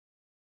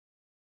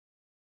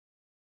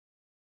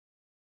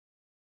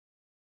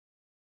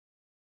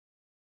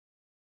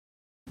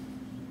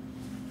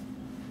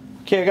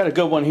Okay, I got a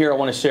good one here I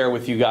want to share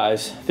with you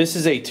guys. This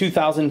is a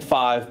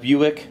 2005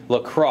 Buick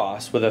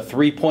LaCrosse with a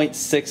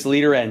 3.6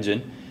 liter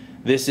engine.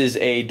 This is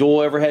a dual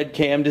overhead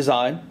cam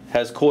design,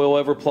 has coil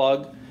over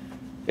plug,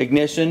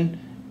 ignition,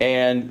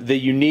 and the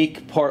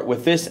unique part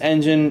with this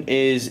engine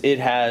is it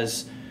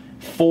has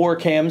 4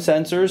 cam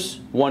sensors,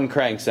 1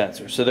 crank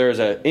sensor. So there's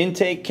an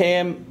intake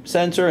cam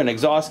sensor, an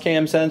exhaust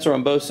cam sensor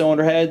on both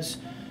cylinder heads,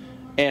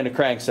 and a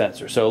crank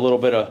sensor. So a little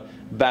bit of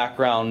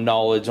background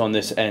knowledge on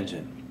this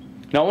engine.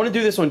 Now I want to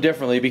do this one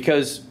differently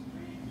because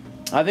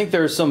I think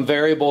there's some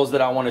variables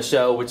that I want to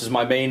show, which is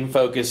my main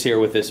focus here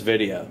with this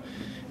video.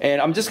 And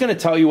I'm just going to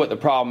tell you what the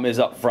problem is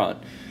up front.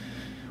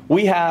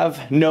 We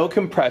have no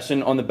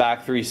compression on the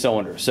back 3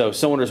 cylinders. So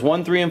cylinders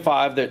 1, 3, and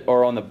 5 that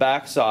are on the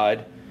back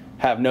side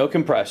have no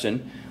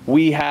compression.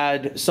 We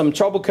had some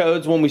trouble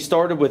codes when we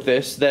started with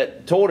this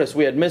that told us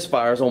we had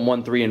misfires on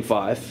 1, 3, and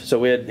 5. So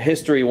we had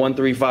history 1,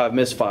 3, 5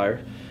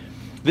 misfire.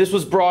 This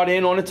was brought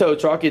in on a tow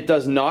truck. It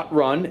does not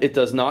run. It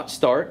does not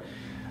start.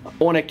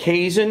 On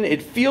occasion,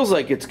 it feels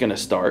like it's going to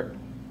start,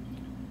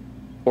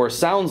 or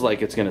sounds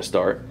like it's going to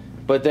start,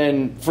 but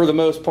then for the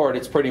most part,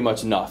 it's pretty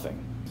much nothing.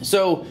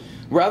 So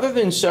rather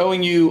than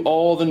showing you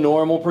all the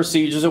normal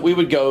procedures that we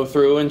would go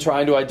through and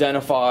trying to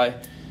identify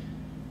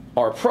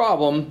our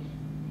problem,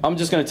 I'm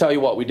just going to tell you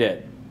what we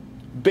did.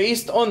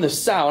 Based on the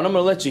sound, I'm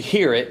going to let you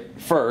hear it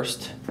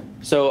first.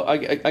 So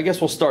I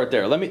guess we'll start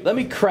there. Let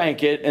me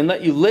crank it and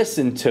let you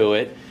listen to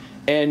it.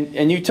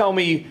 And you tell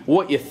me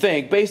what you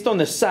think based on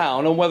the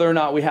sound and whether or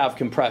not we have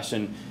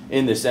compression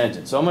in this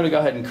engine. So I'm going to go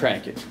ahead and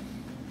crank it.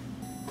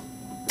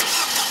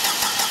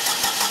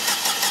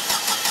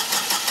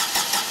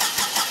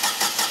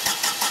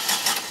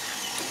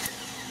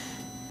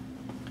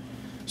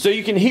 So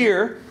you can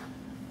hear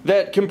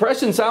that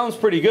compression sounds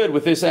pretty good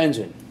with this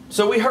engine.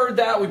 So we heard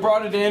that, we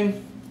brought it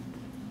in,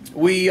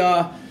 we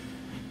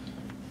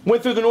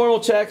went through the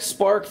normal checks,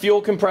 spark, fuel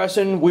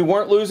compression. We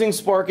weren't losing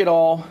spark at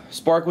all.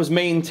 Spark was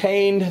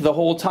maintained the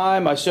whole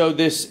time. I showed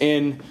this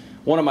in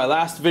one of my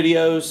last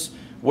videos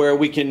where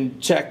we can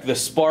check the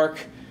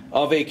spark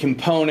of a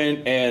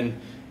component and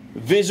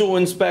visual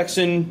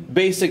inspection,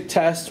 basic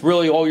test.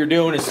 Really all you're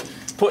doing is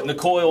putting the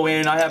coil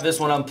in. I have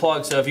this one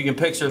unplugged, so if you can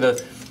picture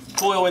the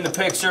coil in the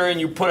picture and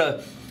you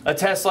put a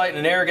test light and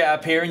an air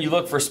gap here and you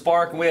look for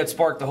spark, and we had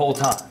spark the whole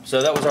time.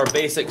 So that was our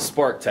basic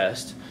spark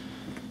test.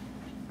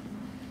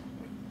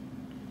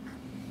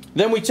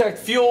 Then we checked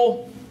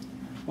fuel.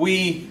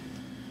 We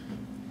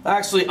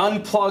actually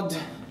unplugged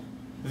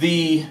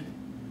the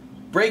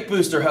brake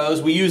booster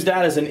hose. We used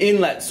that as an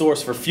inlet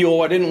source for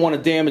fuel. I didn't want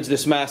to damage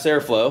this mass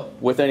airflow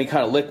with any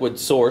kind of liquid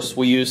source.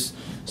 We used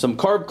some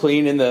carb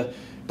clean in the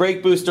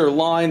brake booster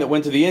line that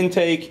went to the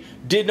intake.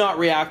 Did not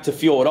react to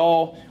fuel at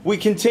all. We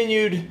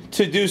continued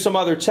to do some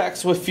other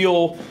checks with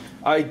fuel.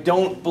 I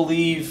don't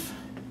believe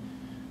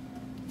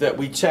that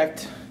we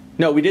checked.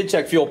 No, we did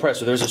check fuel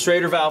pressure. There's a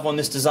Schrader valve on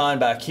this design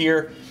back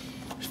here.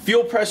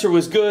 Fuel pressure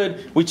was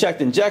good. We checked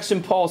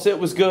injection pulse. It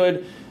was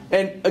good.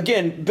 And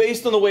again,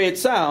 based on the way it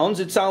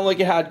sounded like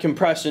it had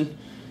compression.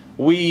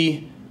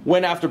 We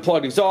went after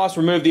plugged exhaust,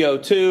 removed the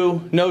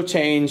O2, no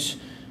change,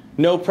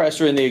 no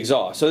pressure in the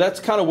exhaust. So that's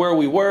kind of where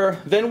we were.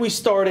 Then we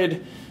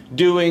started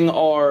doing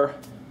our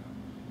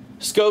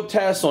scope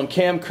tests on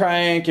cam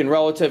crank and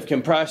relative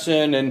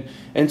compression.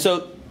 And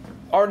so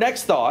our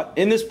next thought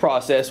in this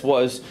process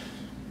was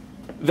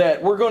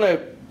that we're going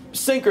to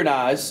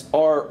synchronize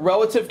our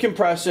relative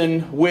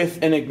compression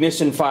with an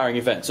ignition firing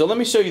event. So let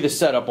me show you the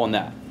setup on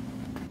that.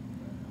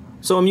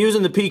 So I'm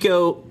using the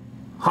Pico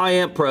high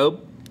amp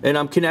probe, and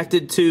I'm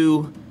connected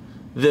to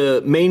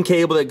the main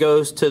cable that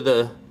goes to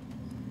the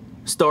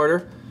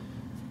starter,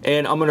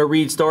 and I'm going to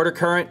read starter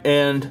current,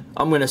 and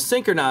I'm going to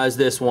synchronize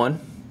this one,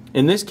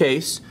 in this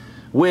case,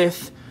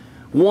 with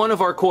one of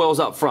our coils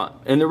up front.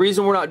 And the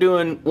reason we're not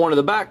doing one of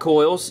the back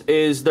coils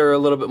is they're a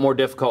little bit more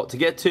difficult to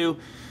get to.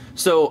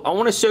 So I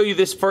want to show you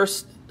this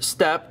first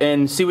step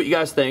and see what you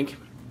guys think.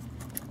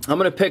 I'm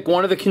going to pick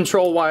one of the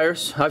control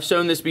wires. I've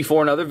shown this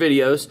before in other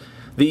videos.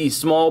 The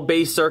small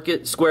base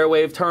circuit square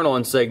wave turn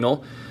on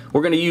signal.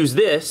 We're going to use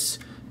this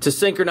to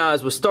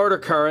synchronize with starter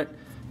current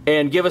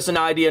and give us an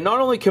idea not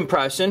only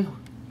compression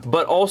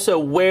but also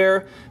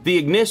where the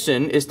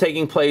ignition is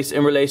taking place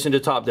in relation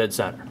to top dead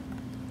center.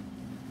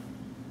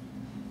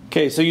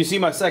 Okay, so you see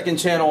my second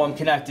channel. I'm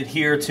connected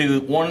here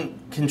to one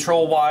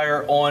control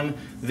wire on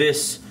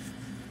this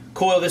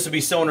coil. This would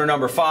be cylinder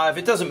number 5.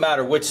 It doesn't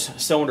matter which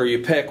cylinder you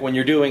pick when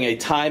you're doing a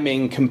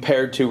timing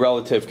compared to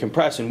relative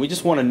compression. We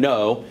just want to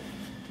know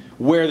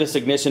where this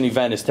ignition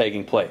event is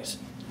taking place.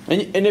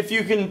 And if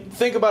you can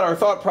think about our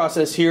thought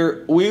process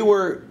here, we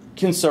were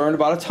concerned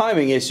about a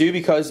timing issue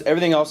because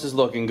everything else is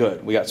looking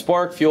good. We got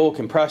spark, fuel,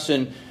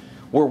 compression.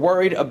 We're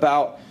worried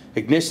about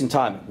ignition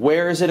timing.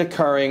 Where is it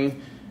occurring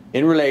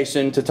in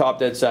relation to top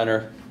dead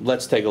center?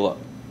 Let's take a look.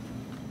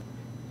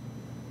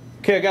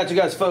 Okay, I got you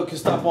guys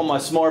focused up on my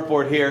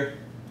smartboard here.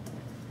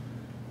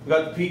 I've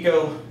got the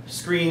Pico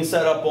screen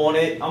set up on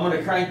it. I'm going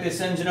to crank this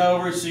engine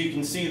over so you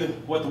can see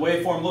what the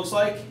waveform looks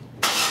like.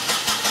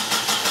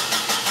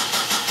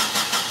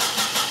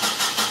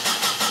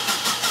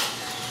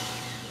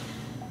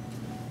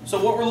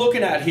 So what we're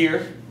looking at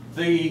here,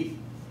 the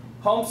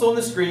humps on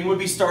the screen would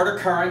be starter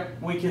current.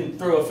 We can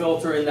throw a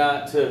filter in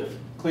that to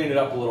clean it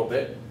up a little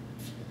bit.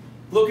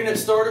 Looking at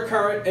starter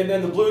current, and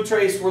then the blue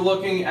trace, we're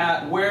looking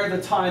at where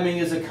the timing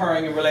is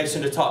occurring in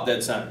relation to top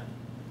dead center.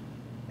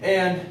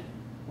 And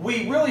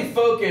we really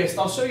focused,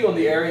 I'll show you on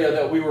the area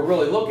that we were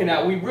really looking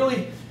at, we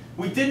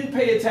didn't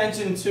pay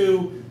attention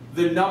to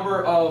the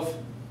number of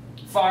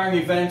firing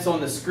events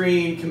on the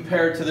screen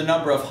compared to the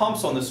number of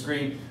humps on the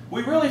screen.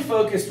 We really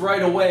focused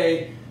right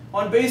away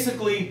on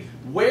basically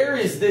where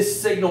is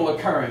this signal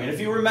occurring. And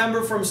if you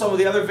remember from some of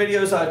the other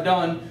videos I've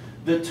done,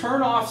 the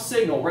turn off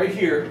signal right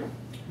here,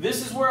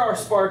 this is where our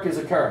spark is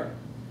occurring.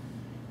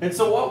 And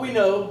so what we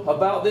know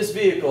about this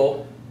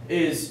vehicle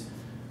is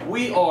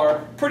we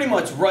are pretty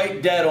much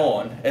right dead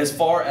on as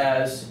far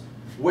as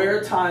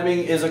where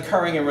timing is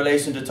occurring in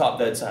relation to top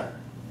dead center.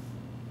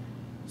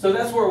 So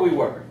that's where we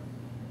were.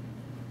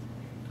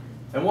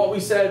 And what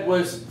we said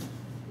was,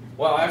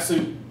 well,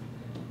 actually,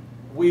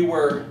 we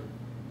were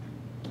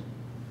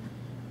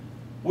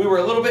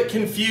a little bit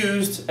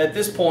confused at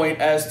this point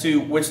as to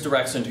which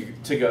direction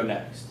to go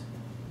next.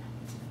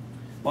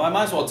 Well, I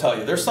might as well tell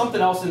you, there's something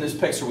else in this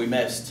picture we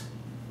missed.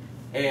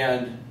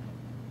 And,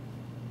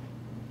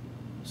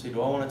 see,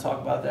 do I want to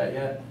talk about that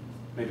yet?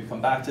 Maybe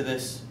come back to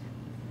this?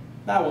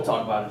 Nah, we'll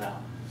talk about it now.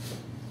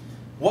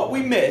 What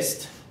we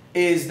missed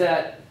is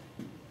that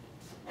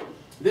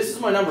this is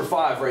my number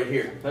 5 right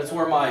here. That's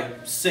where my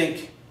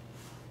sync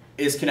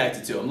is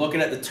connected to. I'm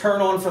looking at the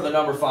turn on for the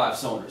number 5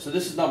 cylinder. So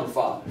this is number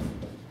 5.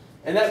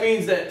 And that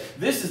means that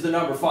this is the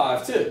number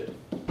 5 too.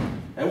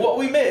 And what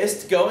we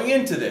missed going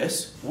into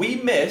this, we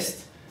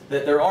missed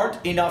that there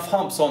aren't enough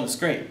humps on the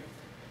screen.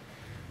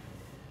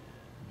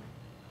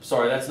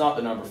 Sorry, that's not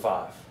the number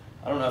 5.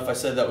 I don't know if I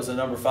said that was the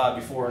number 5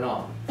 before or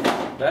not.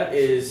 That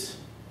is,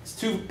 it's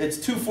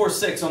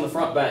 246 on the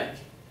front bank.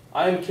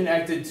 I am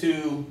connected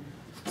to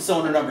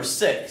cylinder number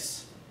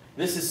 6.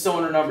 This is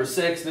cylinder number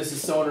 6, this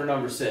is cylinder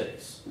number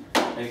 6.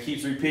 And it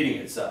keeps repeating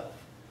itself.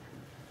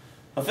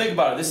 Now think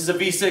about it, this is a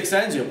V6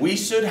 engine. We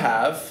should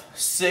have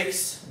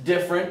 6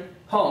 different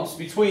humps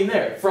between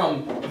there.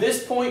 From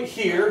this point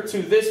here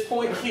to this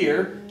point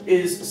here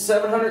is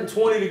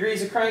 720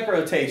 degrees of crank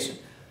rotation.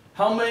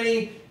 How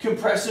many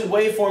compression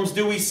waveforms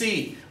do we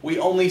see? We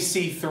only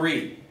see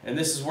 3. And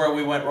this is where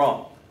we went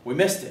wrong. We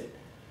missed it.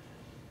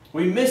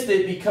 We missed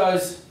it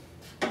because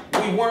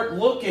we weren't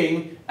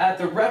looking at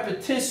the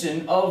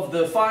repetition of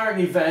the firing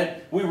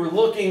event. We were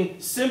looking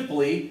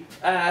simply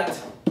at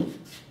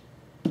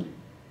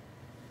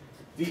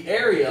the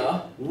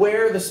area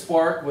where the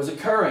spark was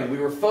occurring. We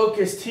were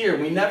focused here.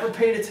 We never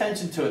paid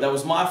attention to it. That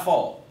was my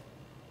fault.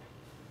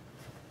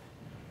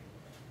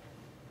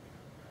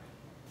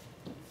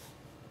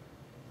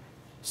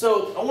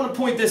 So I want to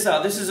point this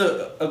out. This is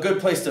a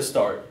good place to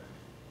start.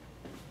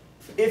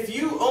 If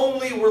you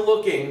only were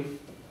looking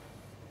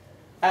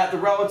at the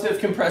relative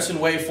compression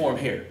waveform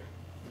here,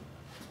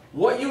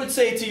 what you would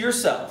say to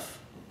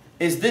yourself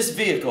is this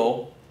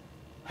vehicle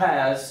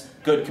has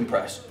good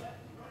compression.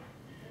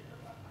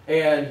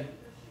 And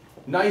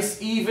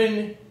nice,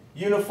 even,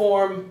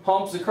 uniform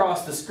humps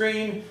across the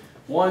screen.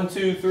 1,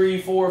 2,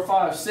 3, 4,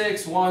 5,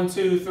 6. 1,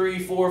 2, 3,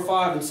 4,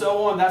 5, and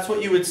so on. That's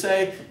what you would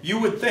say. You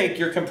would think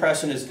your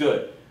compression is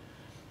good.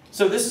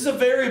 So this is a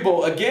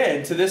variable,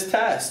 again, to this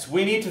test.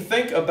 We need to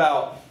think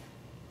about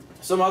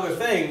some other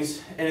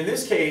things. And in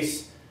this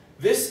case,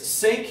 this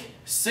sync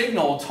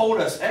signal told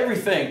us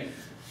everything.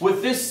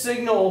 With this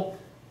signal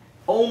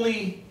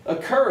only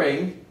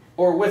occurring,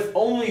 or with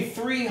only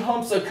 3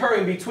 humps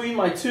occurring between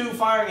my 2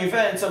 firing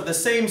events of the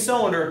same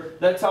cylinder,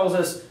 that tells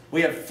us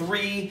we have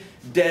 3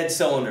 dead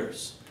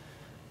cylinders.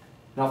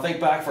 Now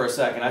think back for a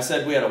second. I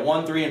said we had a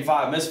 1, 3, and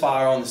 5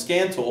 misfire on the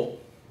scan tool,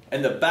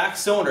 and the back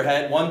cylinder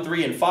had 1,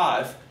 3, and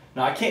 5.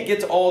 Now I can't get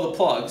to all the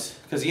plugs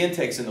because the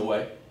intake's in the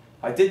way.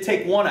 I did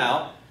take one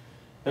out.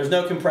 There's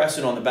no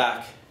compression on the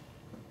back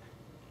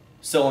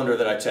cylinder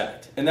that I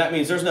checked. And that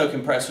means there's no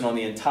compression on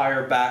the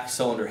entire back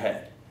cylinder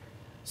head.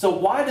 So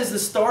why does the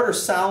starter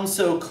sound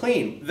so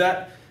clean?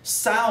 That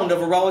sound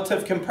of a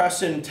relative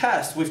compression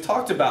test we've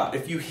talked about.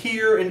 If you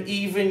hear an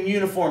even,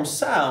 uniform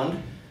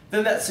sound,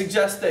 then that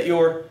suggests that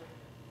your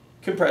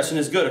compression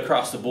is good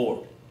across the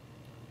board.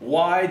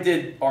 Why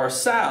did our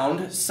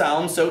sound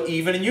sound so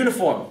even and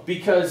uniform?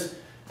 Because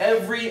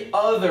every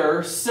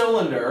other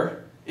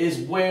cylinder is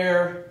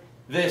where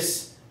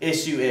this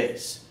issue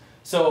is.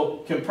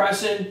 So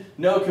compression,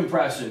 no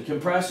compression,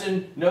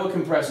 compression, no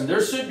compression.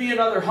 There should be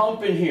another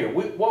hump in here.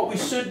 What we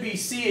should be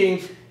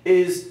seeing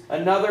is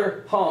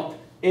another hump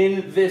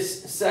in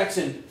this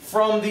section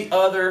from the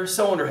other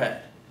cylinder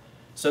head.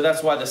 So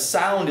that's why the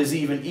sound is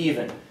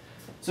even.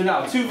 So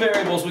now 2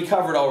 variables we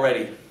covered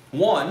already.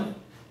 1,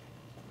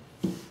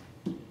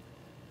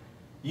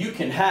 you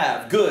can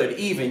have good,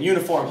 even,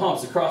 uniform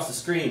humps across the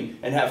screen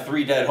and have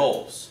 3 dead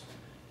holes.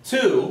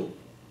 2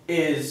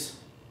 is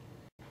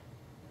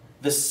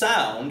the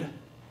sound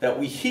that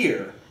we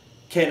hear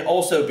can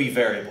also be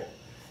variable.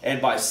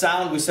 And by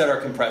sound, we said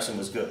our compression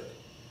was good.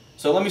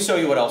 So let me show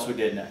you what else we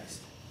did next.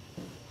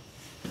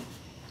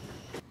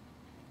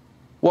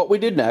 what we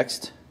did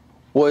next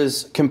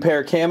was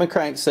compare cam and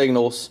crank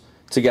signals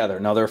together.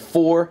 Now there are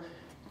 4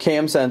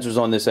 cam sensors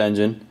on this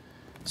engine,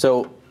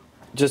 so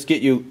just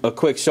get you a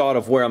quick shot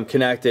of where I'm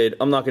connected.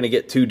 I'm not going to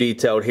get too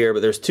detailed here,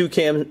 but there's 2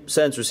 cam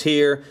sensors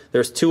here,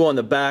 there's 2 on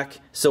the back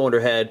cylinder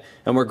head,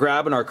 and we're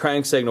grabbing our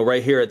crank signal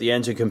right here at the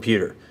engine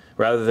computer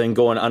rather than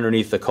going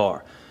underneath the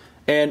car.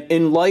 And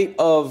in light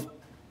of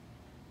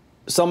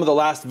some of the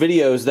last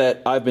videos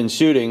that I've been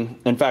shooting,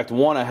 in fact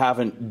one I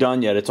haven't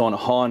done yet, it's on a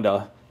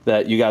Honda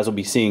that you guys will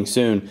be seeing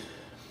soon,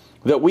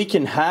 that we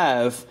can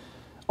have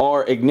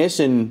our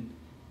ignition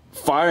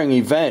firing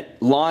event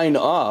line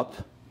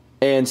up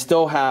and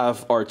still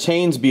have our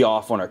chains be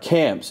off on our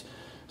cams.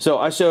 So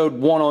I showed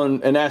one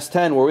on an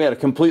S10 where we had a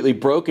completely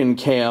broken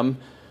cam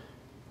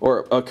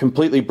or a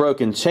completely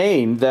broken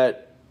chain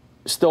that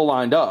still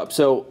lined up.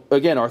 So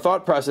again, our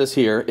thought process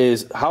here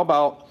is, how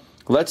about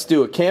let's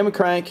do a cam and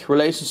crank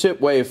relationship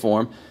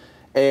waveform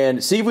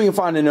and see if we can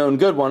find a known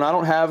good one. I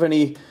don't have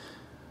any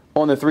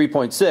on the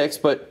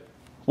 3.6, but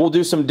we'll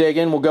do some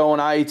digging. We'll go on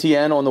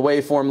IETN on the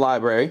waveform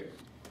library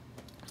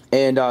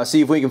and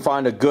see if we can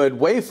find a good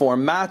waveform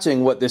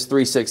matching what this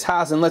 3.6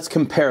 has, and let's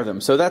compare them.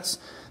 So that's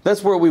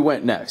where we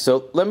went next.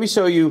 So let me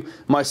show you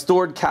my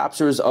stored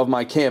captures of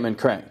my cam and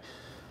crank.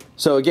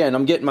 So again,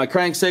 I'm getting my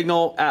crank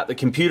signal at the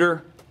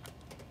computer,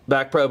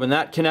 back probing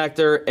that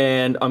connector,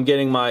 and I'm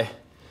getting my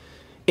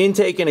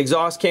intake and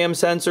exhaust cam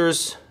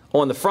sensors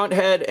on the front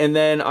head, and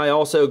then I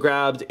also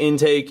grabbed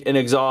intake and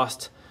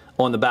exhaust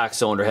on the back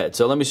cylinder head.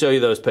 So let me show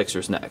you those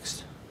pictures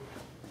next.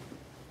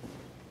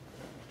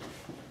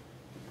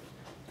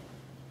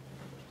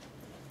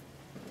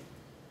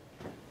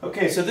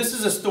 Okay, so this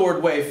is a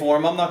stored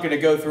waveform. I'm not going to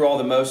go through all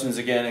the motions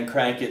again and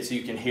crank it so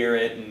you can hear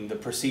it and the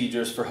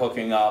procedures for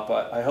hooking up.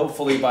 I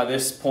hopefully by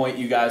this point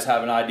you guys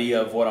have an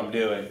idea of what I'm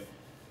doing.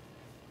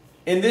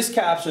 In this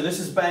capture, this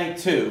is bank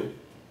 2.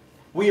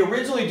 We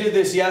originally did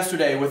this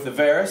yesterday with the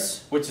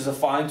Veris, which is a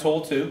fine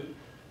tool too.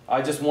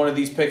 I just wanted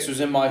these pictures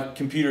in my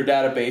computer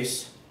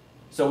database.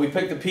 So we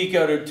picked the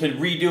Pico to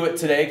redo it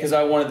today because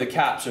I wanted the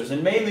captures,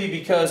 and mainly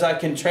because I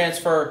can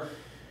transfer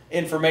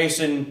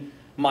information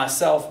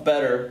myself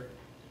better,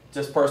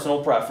 just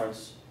personal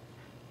preference,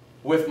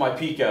 with my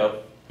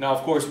Pico. Now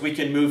of course we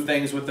can move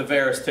things with the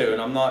Veris too,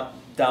 and I'm not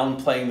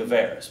downplaying the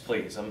Veris,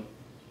 please.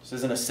 This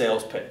isn't a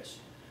sales pitch.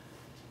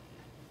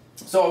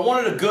 So I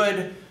wanted a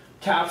good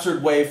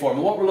captured waveform.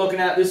 And what we're looking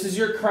at, this is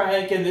your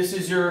crank and this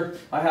is your,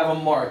 I have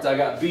them marked. I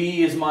got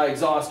B is my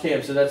exhaust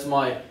cam, so that's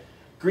my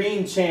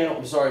green channel,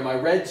 I'm sorry, my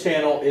red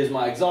channel is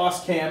my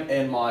exhaust cam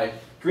and my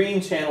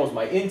green channel is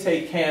my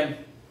intake cam.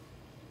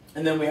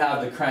 And then we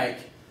have the crank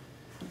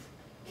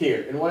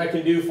here. And what I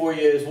can do for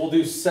you is we'll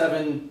do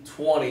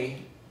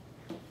 720.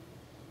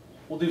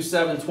 We'll do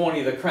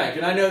 720 the crank.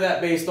 And I know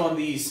that based on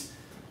these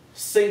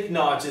sync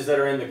notches that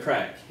are in the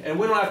crank. And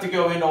we don't have to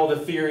go into all the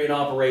theory and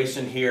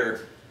operation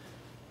here.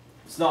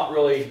 It's not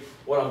really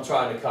what I'm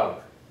trying to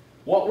cover.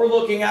 What we're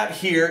looking at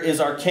here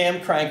is our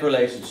cam-crank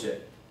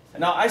relationship.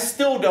 Now, I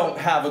still don't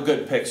have a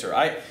good picture.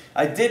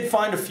 I did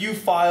find a few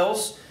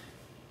files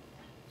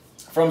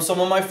from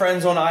some of my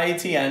friends on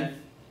IETN,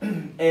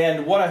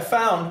 and what I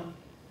found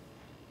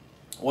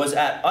was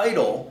at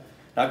idle,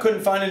 I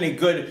couldn't find any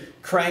good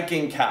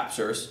cranking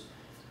captures.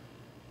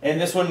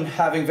 And this one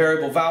having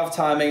variable valve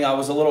timing, I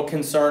was a little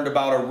concerned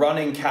about a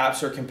running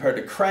capture compared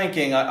to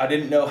cranking. I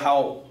didn't know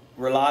how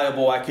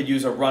reliable I could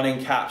use a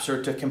running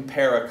capture to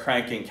compare a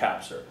cranking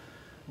capture.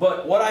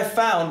 But what I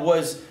found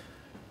was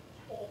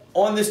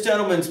on this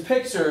gentleman's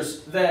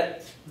pictures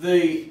that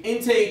the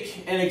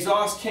intake and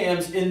exhaust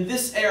cams in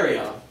this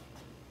area,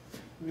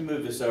 let me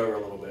move this over a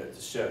little bit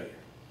to show you.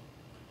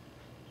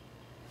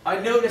 I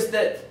noticed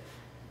that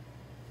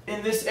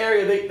in this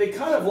area they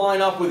kind of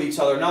line up with each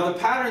other. Now the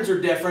patterns are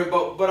different,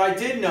 but I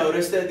did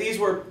notice that these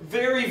were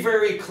very,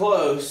 very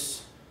close.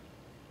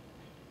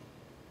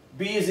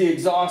 B is the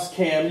exhaust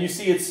cam. You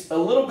see it's a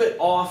little bit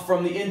off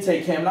from the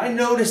intake cam. And I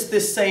noticed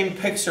this same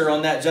picture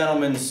on that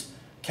gentleman's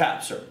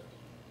capture.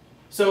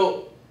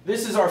 So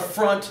this is our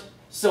front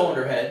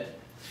cylinder head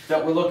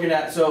that we're looking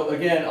at. So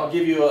again, I'll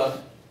give you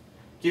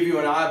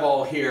an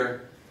eyeball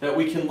here that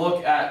we can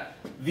look at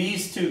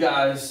these two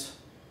guys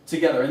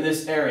together in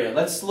this area.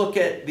 Let's look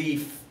at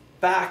the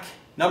back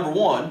number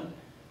 1.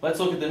 Let's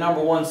look at the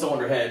number 1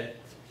 cylinder head,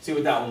 see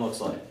what that one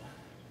looks like.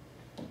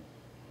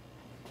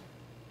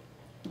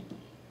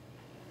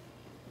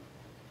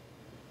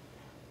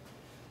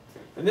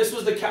 And this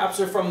was the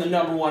capture from the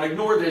number 1.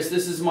 Ignore this,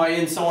 this is my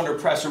in-cylinder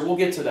pressure. We'll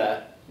get to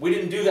that. We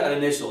didn't do that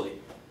initially.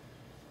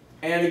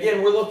 And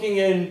again, we're looking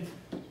in,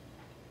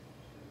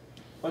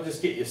 I'll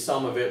just get you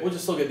some of it. We'll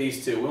just look at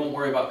these two. We won't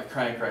worry about the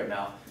crank right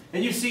now.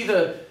 And you see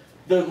the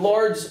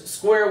large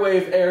square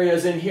wave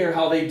areas in here,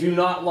 how they do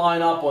not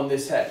line up on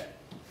this head.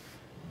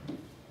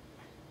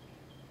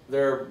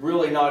 They're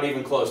really not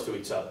even close to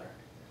each other.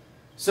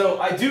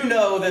 So I do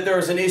know that there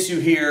is an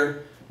issue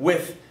here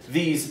with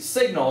these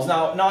signals.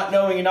 Now, not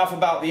knowing enough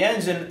about the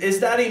engine,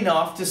 is that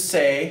enough to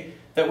say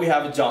that we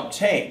have a jump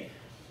chain?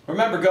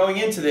 Remember, going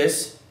into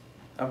this,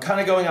 I'm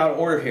kind of going out of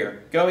order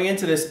here. Going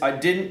into this, I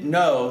didn't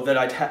know that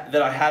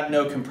I had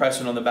no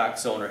compression on the back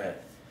cylinder head.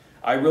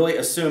 I really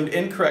assumed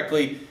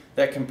incorrectly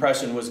that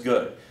compression was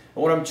good. And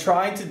what I'm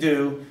trying to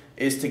do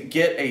is to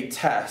get a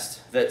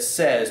test that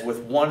says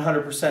with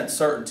 100%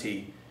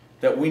 certainty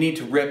that we need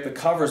to rip the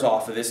covers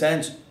off of this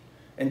engine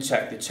and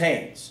check the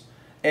chains.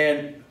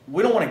 And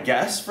we don't want to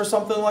guess for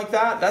something like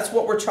that. That's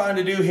what we're trying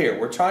to do here.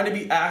 We're trying to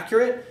be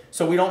accurate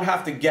so we don't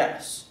have to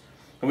guess.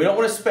 And we don't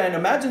want to spend,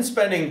 imagine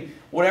spending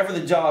whatever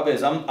the job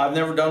is. I've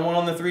never done one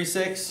on the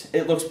 3.6.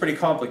 It looks pretty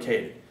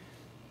complicated.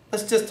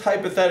 Let's just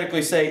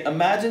hypothetically say,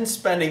 imagine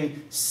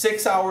spending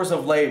 6 hours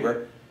of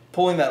labor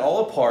pulling that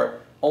all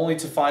apart only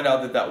to find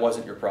out that that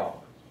wasn't your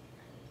problem.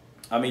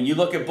 I mean, you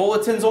look at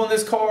bulletins on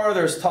this car,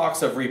 there's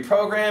talks of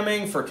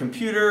reprogramming for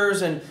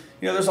computers, and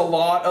there's a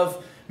lot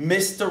of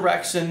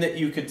misdirection that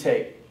you could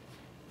take.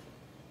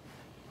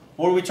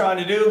 What are we trying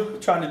to do? We're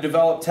trying to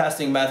develop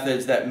testing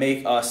methods that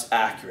make us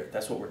accurate.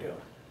 That's what we're doing.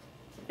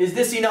 Is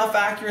this enough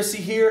accuracy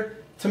here?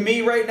 To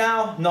me right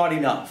now, not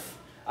enough.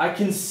 I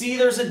can see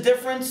there's a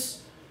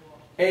difference,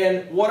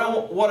 and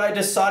what I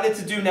decided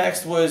to do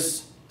next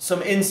was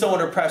some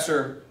in-cylinder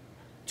pressure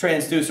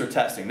transducer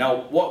testing.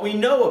 Now, what we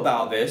know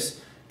about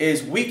this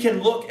is we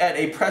can look at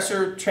a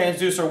pressure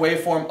transducer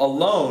waveform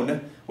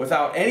alone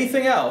without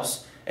anything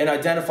else and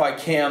identify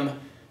cam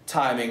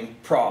timing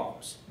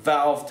problems,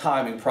 valve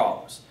timing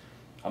problems.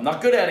 I'm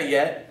not good at it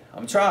yet,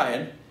 I'm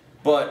trying,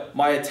 but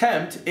my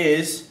attempt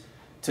is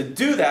to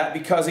do that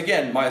because,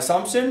 again, my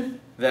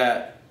assumption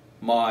that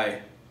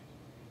my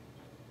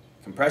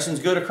compression's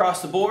good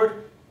across the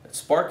board, that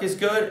spark is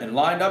good and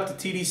lined up to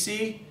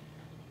TDC,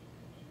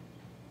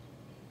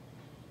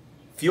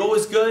 fuel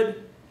is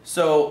good,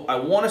 so I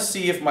want to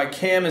see if my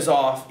cam is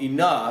off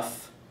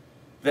enough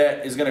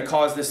that is going to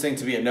cause this thing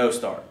to be a no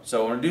start.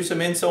 So I'm going to do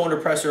some in-cylinder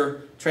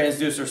pressure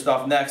transducer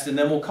stuff next, and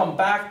then we'll come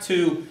back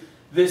to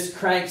this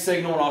crank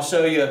signal and I'll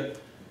show you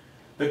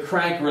the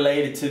crank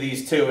related to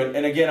these two.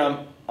 And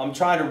again, I'm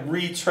trying to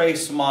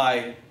retrace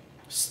my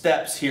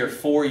steps here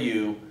for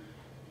you.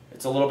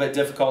 It's a little bit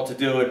difficult to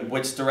do in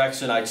which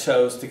direction I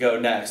chose to go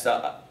next.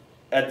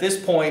 At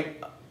this point,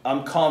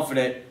 I'm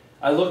confident.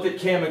 I looked at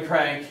cam and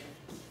crank.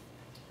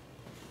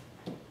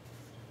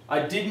 I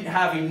didn't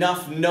have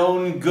enough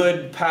known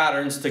good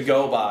patterns to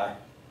go by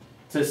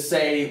to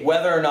say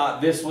whether or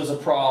not this was a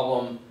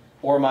problem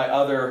or my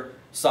other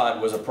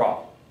side was a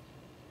problem.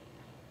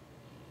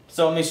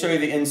 So let me show you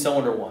the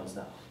in-cylinder ones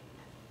now.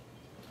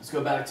 Let's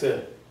go back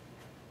to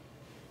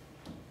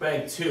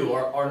bank 2,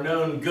 our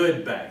known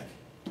good bank.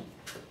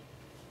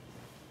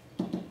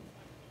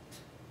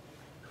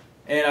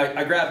 And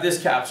I grabbed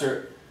this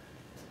capture,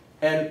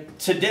 and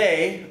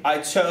today I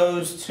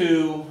chose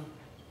to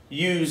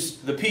use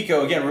the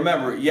Pico. Again,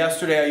 remember,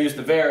 yesterday I used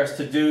the Varus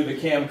to do the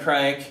cam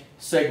crank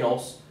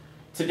signals.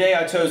 Today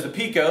I chose the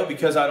Pico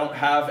because I don't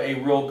have a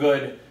real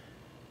good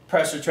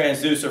pressure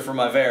transducer for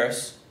my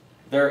Varus.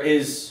 That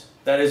is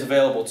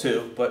available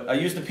too, but I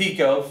used the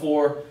Pico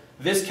for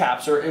this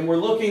capture, and we're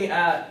looking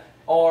at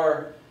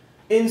our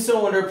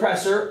in-cylinder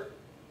pressure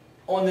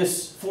on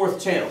this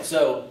 4th channel.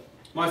 So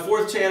my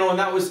 4th channel, and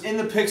that was in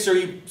the picture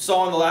you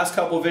saw in the last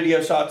couple of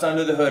video shots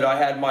under the hood. I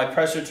had my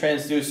pressure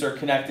transducer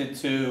connected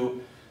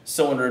to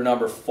cylinder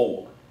number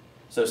 4.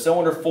 So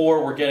cylinder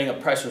 4 we're getting a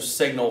pressure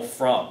signal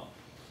from.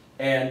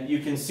 And you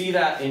can see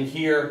that in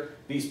here,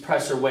 these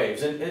pressure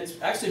waves. And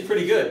it's actually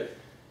pretty good.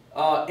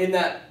 In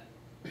that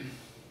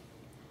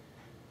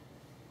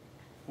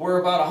we're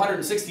about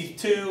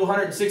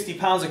 160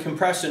 pounds of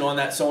compression on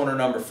that cylinder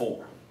number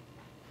 4.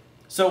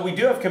 So we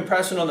do have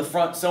compression on the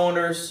front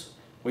cylinders.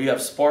 We have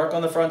spark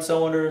on the front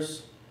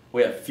cylinders.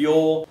 We have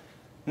fuel.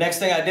 Next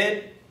thing I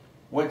did,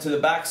 went to the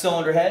back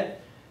cylinder head.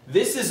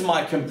 This is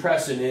my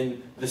compression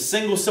in the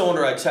single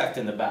cylinder I checked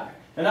in the back.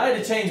 And I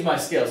had to change my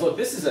scales. Look,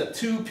 this is a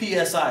 2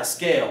 PSI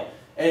scale,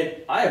 and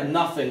I have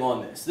nothing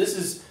on this. This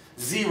is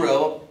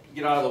 0.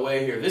 Get out of the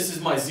way here. This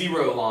is my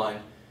 0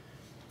 line.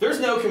 There's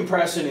no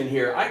compression in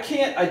here. I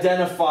can't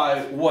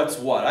identify what's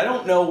what. I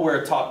don't know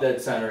where top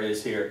dead center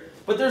is here,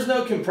 but there's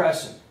no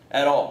compression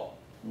at all.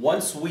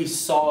 Once we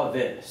saw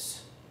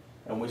this,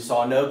 and we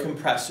saw no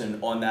compression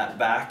on that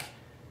back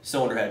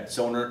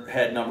cylinder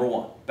head number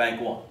 1,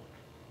 bank 1,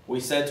 we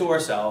said to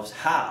ourselves,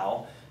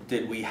 how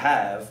did we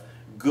have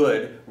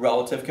good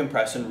relative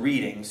compression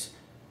readings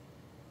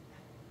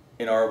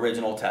in our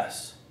original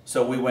tests?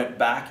 So we went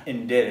back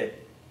and did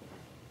it.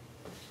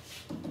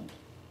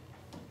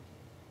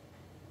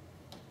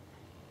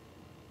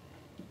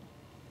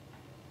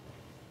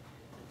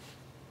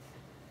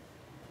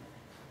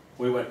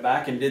 We went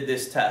back and did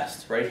this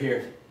test right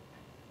here.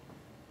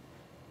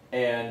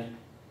 And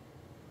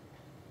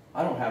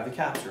I don't have the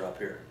capture up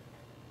here,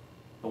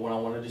 the one I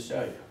wanted to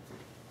show you.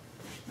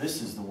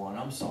 This is the one,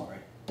 I'm sorry.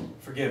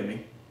 Forgive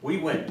me. We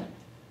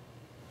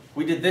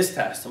did this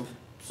test, I'm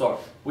sorry.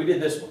 We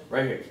did this one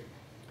right here.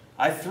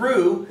 I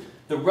threw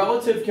the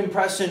relative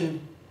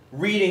compression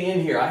reading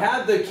in here. I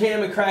had the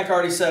cam and crank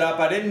already set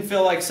up. I didn't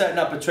feel like setting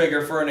up a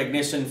trigger for an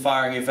ignition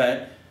firing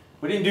event.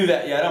 We didn't do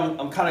that yet.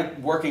 I'm kind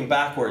of working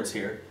backwards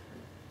here.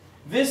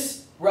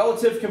 This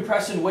relative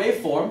compression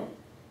waveform,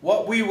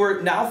 what we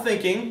were now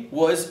thinking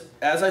was,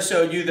 as I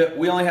showed you, that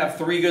we only have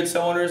 3 good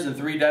cylinders and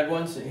 3 dead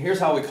ones. And here's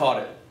how we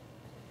caught it.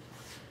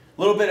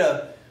 A little bit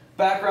of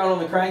background on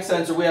the crank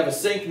sensor. We have a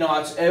sync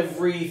notch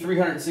every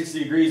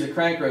 360 degrees of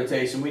crank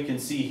rotation. We can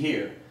see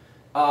here.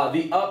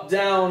 The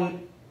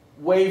up-down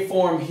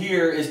waveform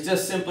here is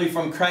just simply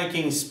from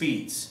cranking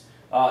speeds.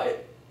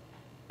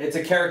 It's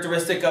a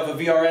characteristic of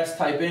a VRS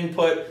type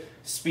input.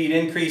 Speed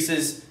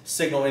increases,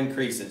 signal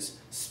increases.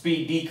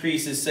 Speed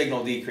decreases,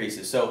 signal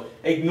decreases. So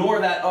ignore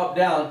that up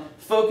down.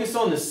 Focus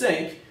on the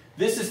sync.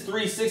 This is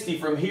 360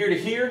 from here to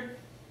here.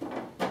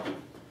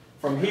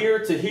 From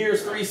here to here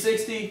is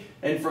 360,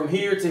 and from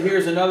here to here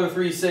is another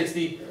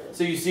 360.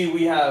 So you see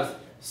we have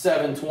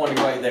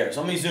 720 right there.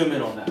 So let me zoom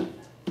in on that.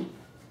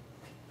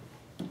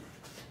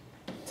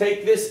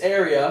 Take this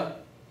area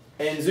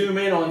and zoom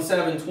in on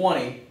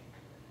 720,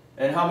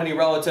 and how many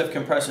relative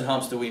compression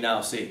humps do we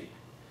now see?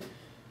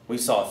 We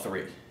saw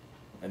 3.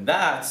 And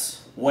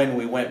that's when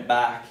we went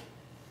back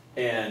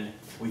and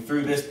we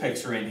threw this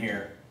picture in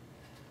here.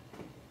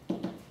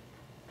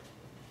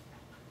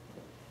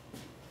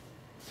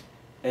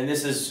 And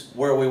this is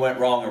where we went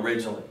wrong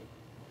originally.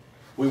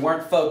 We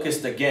weren't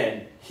focused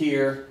again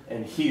here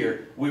and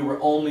here. We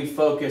were only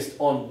focused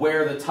on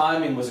where the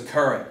timing was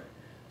occurring.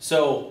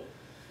 So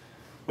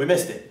we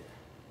missed it.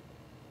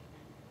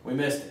 We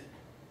missed it.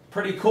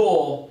 Pretty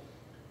cool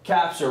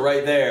capture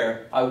right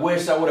there. I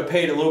wish I would have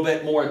paid a little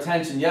bit more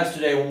attention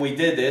yesterday when we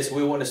did this.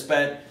 We wouldn't have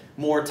spent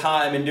more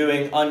time in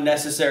doing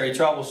unnecessary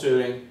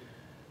troubleshooting.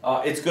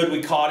 It's good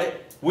we caught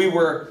it. We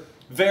were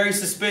very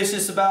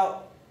suspicious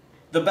about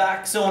the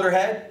back cylinder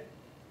head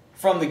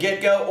from the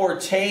get-go, or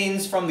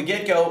chains from the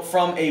get-go,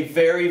 from a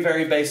very,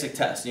 very basic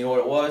test. You know what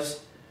it was?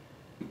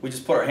 We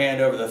just put our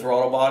hand over the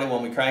throttle body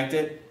when we cranked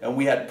it, and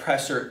we had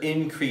pressure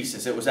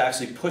increases. It was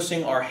actually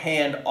pushing our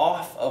hand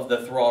off of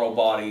the throttle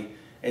body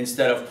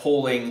instead of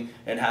pulling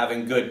and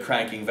having good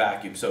cranking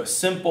vacuum. So a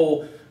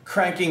simple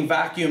cranking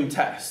vacuum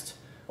test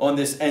on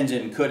this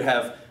engine could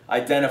have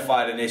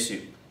identified an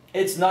issue.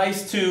 It's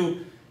nice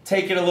to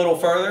take it a little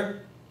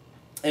further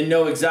and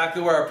know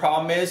exactly where our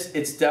problem is.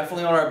 It's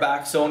definitely on our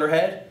back cylinder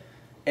head,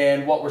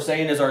 and what we're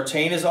saying is our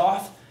chain is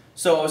off.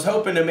 So I was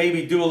hoping to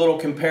maybe do a little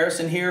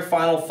comparison here.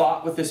 Final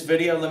thought with this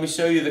video. Let me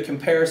show you the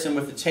comparison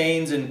with the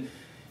chains, and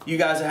you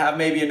guys that have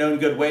maybe a known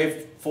good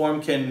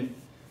waveform can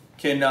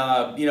you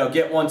know,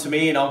 get one to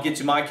me, and I'll get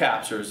you my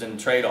captures and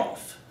trade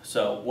off.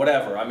 So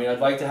whatever. I mean, I'd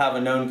like to have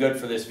a known good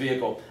for this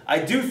vehicle. I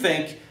do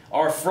think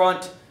our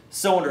front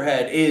cylinder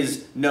head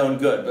is known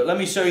good, but let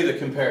me show you the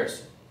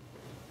comparison.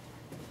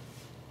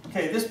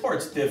 Okay, this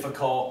part's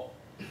difficult.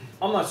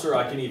 I'm not sure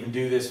I can even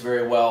do this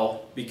very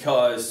well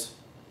because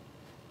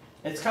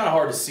it's kind of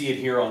hard to see it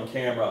here on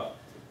camera.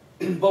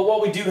 But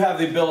what we do have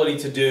the ability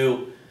to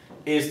do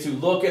is to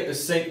look at the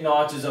sync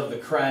notches of the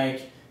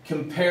crank,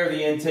 compare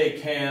the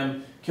intake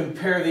cam,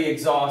 compare the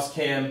exhaust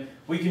cam.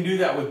 We can do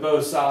that with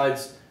both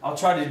sides. I'll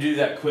try to do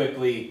that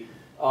quickly.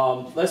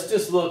 Let's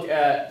just look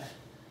at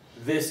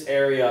this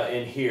area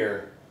in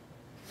here,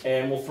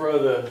 and we'll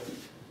throw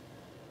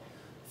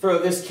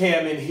this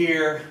cam in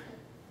here.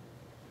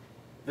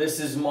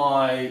 This is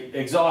my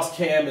exhaust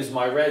cam, is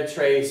my red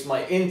trace.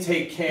 My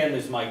intake cam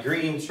is my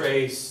green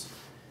trace.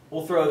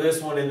 We'll throw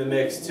this one in the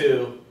mix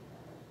too.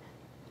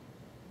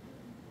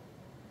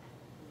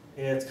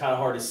 Yeah, it's kind of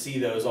hard to see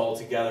those all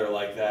together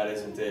like that,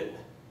 isn't it?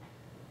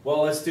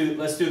 Well, let's do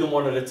them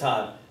one at a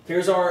time.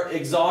 Here's our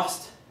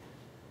exhaust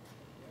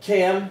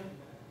cam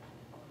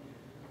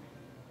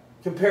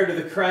compared to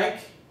the crank.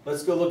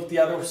 Let's go look at the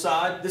other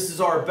side. This is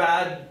our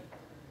bad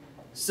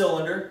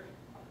cylinder.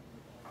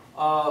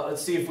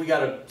 Let's see if we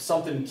got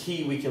something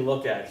key we can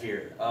look at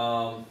here.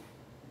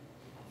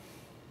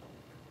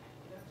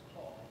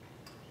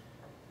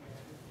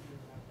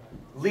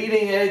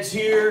 Leading edge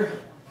here,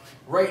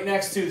 right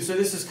next to, so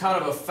this is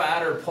kind of a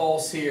fatter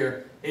pulse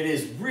here. It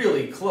is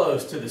really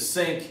close to the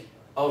sync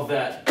of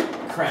that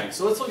crank.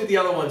 So let's look at the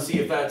other one, see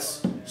if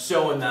that's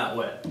showing that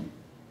way.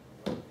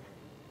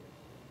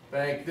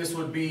 Bank, this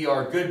would be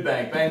our good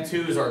bank. Bank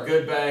 2 is our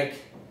good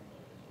bank.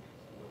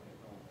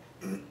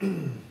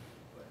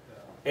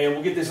 And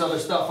we'll get this other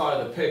stuff out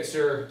of the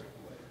picture.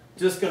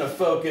 Just going to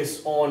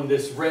focus on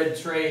this red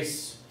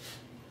trace,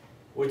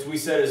 which we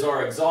said is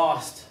our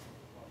exhaust.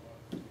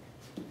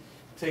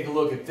 Take a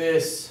look at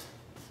this.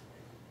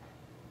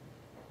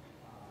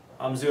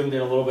 I'm zoomed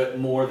in a little bit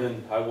more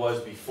than I was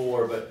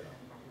before, but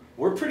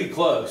we're pretty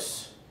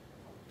close.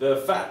 The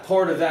fat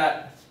part of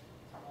that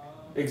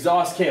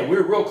exhaust cam,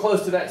 we're real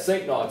close to that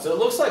sync notch. So it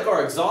looks like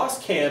our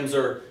exhaust cams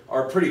are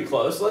pretty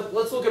close.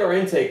 Let's look at our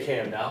intake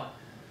cam now.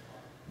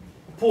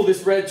 Pull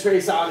this red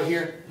trace out of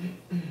here,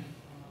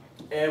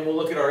 and we'll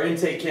look at our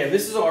intake cam.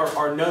 This is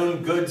our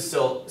known good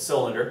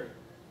cylinder,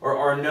 or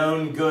our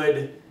known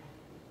good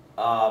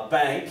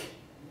bank,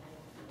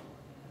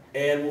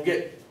 and we'll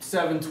get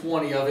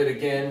 720 of it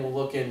again. We'll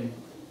look in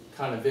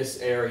kind of this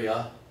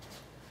area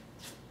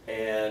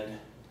and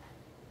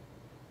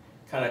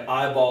kind of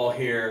eyeball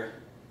here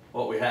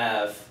what we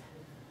have.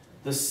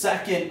 The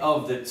second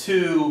of the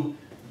two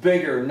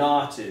bigger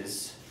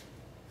notches,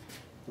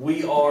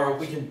 we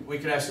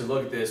can actually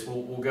look at this.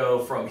 We'll go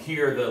from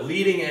here, the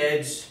leading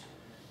edge,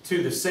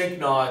 to the sink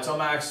notch.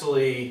 I'm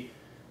actually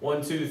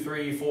 1, 2,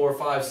 3, 4,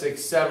 5,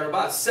 6, 7,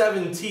 about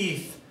 7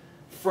 teeth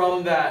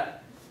from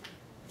that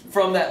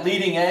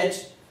leading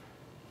edge.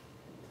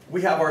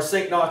 We have our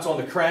sink notch on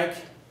the crank.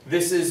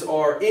 This is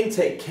our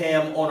intake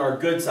cam on our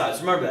good side.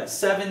 So remember that,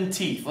 7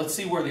 teeth. Let's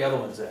see where the other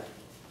one's at.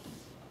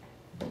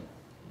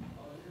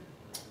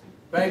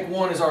 Bank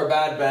 1 is our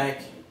bad bank.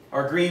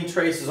 Our green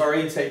trace is our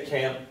intake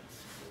cam.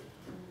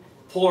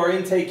 Pull our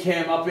intake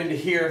cam up into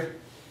here.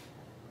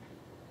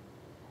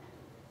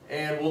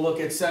 And we'll look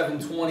at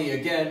 720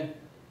 again.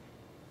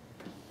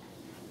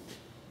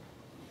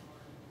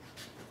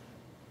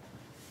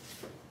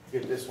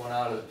 Get this one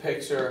out of the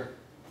picture.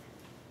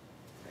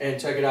 And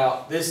check it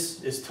out.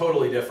 This is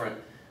totally different.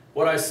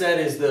 What I said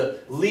is the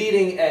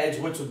leading edge,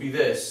 which would be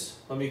this.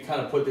 Let me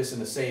kind of put this in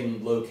the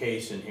same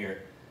location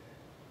here.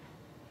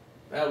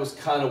 That was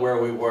kind of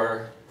where we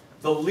were.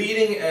 The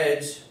leading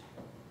edge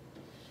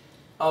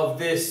of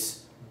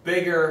this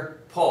bigger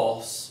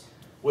pulse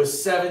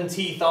was 7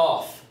 teeth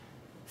off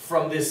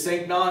from this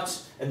sink notch,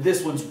 and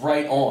this one's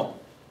right on.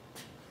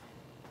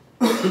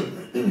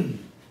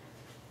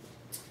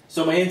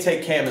 So my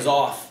intake cam is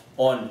off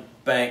on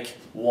bank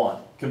 1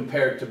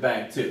 compared to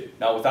bank 2.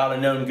 Now without a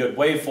known good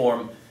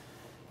waveform,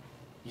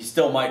 you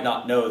still might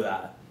not know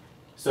that.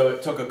 So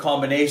it took a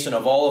combination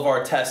of all of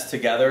our tests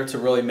together to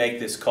really make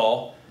this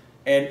call.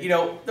 And you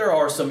know, there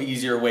are some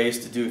easier ways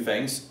to do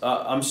things.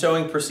 I'm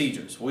showing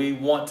procedures. We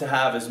want to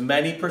have as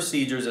many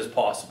procedures as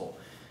possible.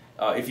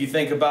 If you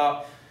think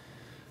about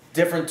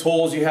different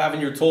tools you have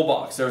in your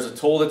toolbox, there's a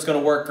tool that's going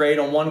to work great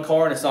on one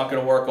car and it's not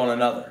going to work on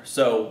another.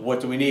 So what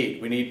do we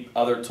need? We need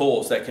other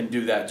tools that can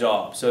do that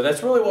job. So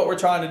that's really what we're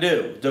trying to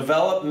do.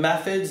 Develop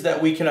methods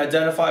that we can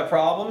identify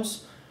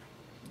problems,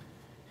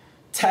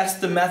 test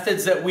the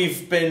methods that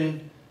we've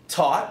been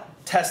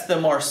taught, test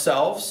them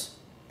ourselves,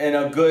 and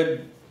a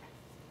good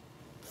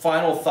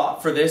final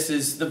thought for this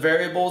is the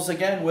variables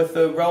again with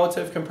the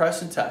relative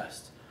compression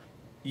test.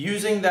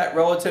 Using that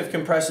relative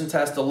compression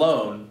test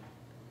alone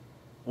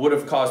would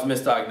have caused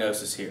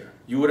misdiagnosis here.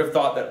 You would have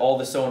thought that all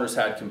the cylinders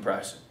had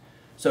compression.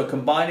 So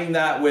combining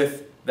that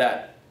with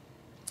that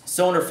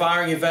cylinder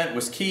firing event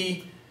was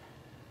key.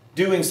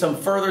 Doing some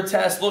further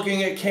tests,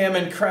 looking at cam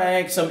and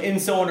crank, some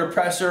in-cylinder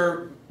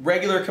pressure,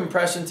 regular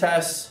compression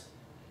tests,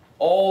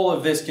 all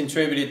of this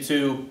contributed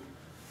to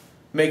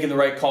making the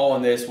right call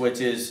on this,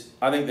 which is,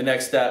 I think the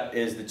next step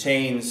is the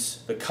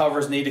chains, the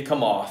covers need to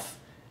come off,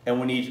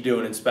 and we need to do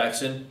an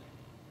inspection.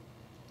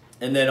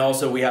 And then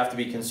also we have to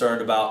be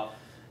concerned about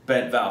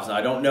bent valves. Now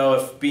I don't know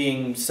if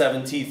being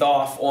 7 teeth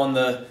off on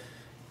the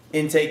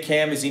intake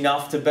cam is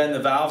enough to bend the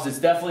valves. It's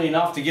definitely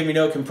enough to give me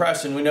no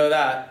compression, we know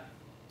that.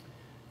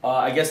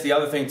 I guess the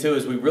other thing too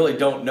is we really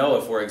don't know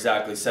if we're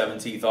exactly 7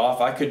 teeth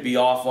off. I could be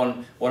off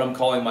on what I'm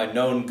calling my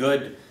known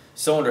good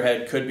cylinder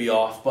head, could be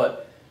off,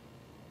 but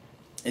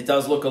it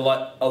does look a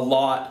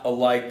lot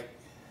like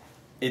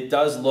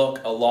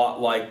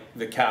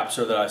the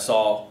capture that I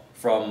saw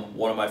from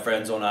one of my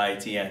friends on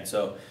IATN.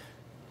 So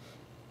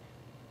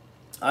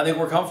I think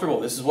we're comfortable.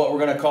 This is what we're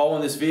going to call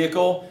on this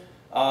vehicle.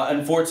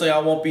 Unfortunately, I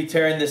won't be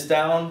tearing this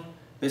down.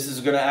 This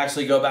is going to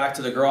actually go back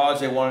to the garage.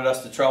 They wanted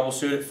us to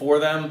troubleshoot it for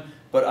them.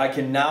 But I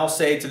can now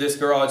say to this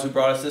garage who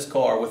brought us this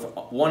car with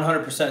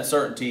 100%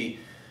 certainty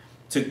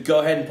to go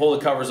ahead and pull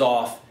the covers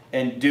off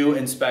and do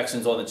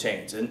inspections on the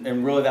chains.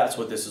 And really that's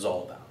what this is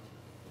all about.